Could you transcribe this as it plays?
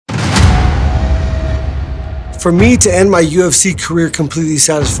For me to end my UFC career completely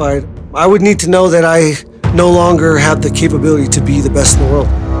satisfied, I would need to know that I no longer have the capability to be the best in the world.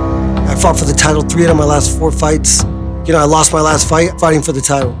 I fought for the title 3 out of my last 4 fights. You know, I lost my last fight fighting for the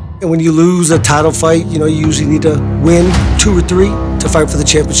title. And when you lose a title fight, you know, you usually need to win 2 or 3 to fight for the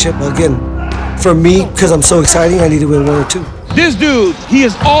championship. Again, for me, because I'm so exciting, I need to win 1 or 2. This dude, he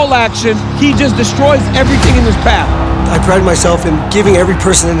is all action. He just destroys everything in his path. I pride myself in giving every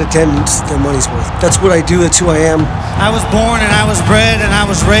person in attendance their money's worth. That's what I do, that's who I am. I was born and I was bred and I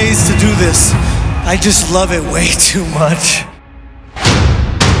was raised to do this. I just love it way too much.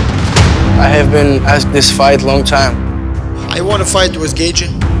 I have been asked this fight long time. I want to fight with Gaethje.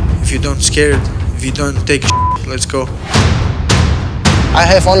 If you don't scared, if you don't take shit, let's go. I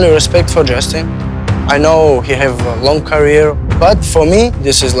have only respect for Justin. I know he have a long career, but for me,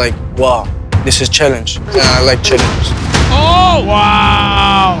 this is like, wow, this is challenge, and I like challenges. Oh,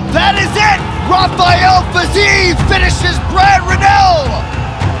 wow! That is it! Rafael Fiziev finishes Brad Riddell!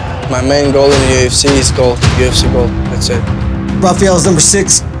 My main goal in UFC is gold, UFC gold, that's it. Rafael's number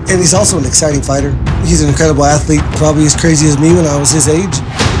 6, and he's also an exciting fighter. He's an incredible athlete, probably as crazy as me when I was his age.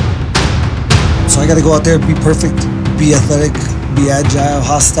 So I gotta go out there, be perfect, be athletic, be agile,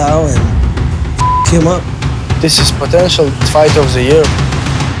 hostile, and him up. This is potential fight of the year,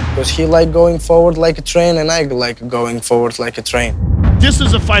 because he like going forward like a train, and I like going forward like a train. This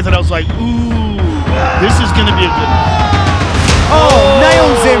is a fight that I was like, ooh, this is gonna be a good one. Oh,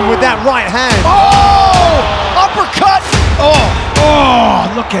 nails him with that right hand. Oh, uppercut. Oh,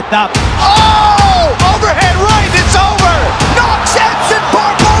 look at that. Oh, overhead right, it's over. Knocks Edson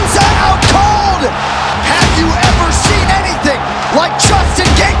Barboza out cold. Have you ever seen anything like Justin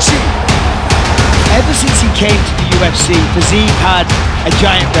Gaethje? Ever since he came to the UFC, Fiziev had a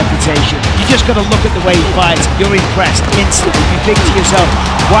giant reputation. You just got to look at the way he fights. You're impressed instantly. You think to yourself,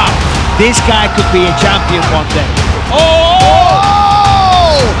 wow, this guy could be a champion one day. Oh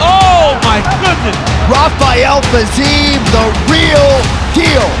my goodness. Rafael Fiziev, the real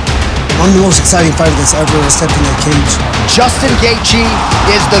deal. I'm the most exciting fighter that's ever stepped in that cage. Justin Gaethje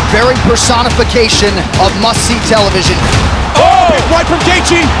is the very personification of must-see television. Oh, right from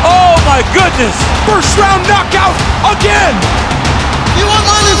Gaethje. Oh my goodness. First round knockout again. You want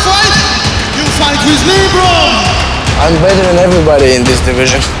money fight? You fight with me, bro! I'm better than everybody in this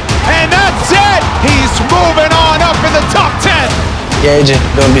division. And that's it! He's moving on up in the top 10! Gaethje,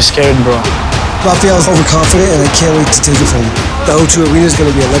 don't be scared, bro. Rafael's overconfident, and I can't wait to take it from him. The O2 Arena is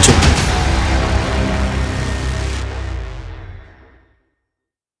going to be electric.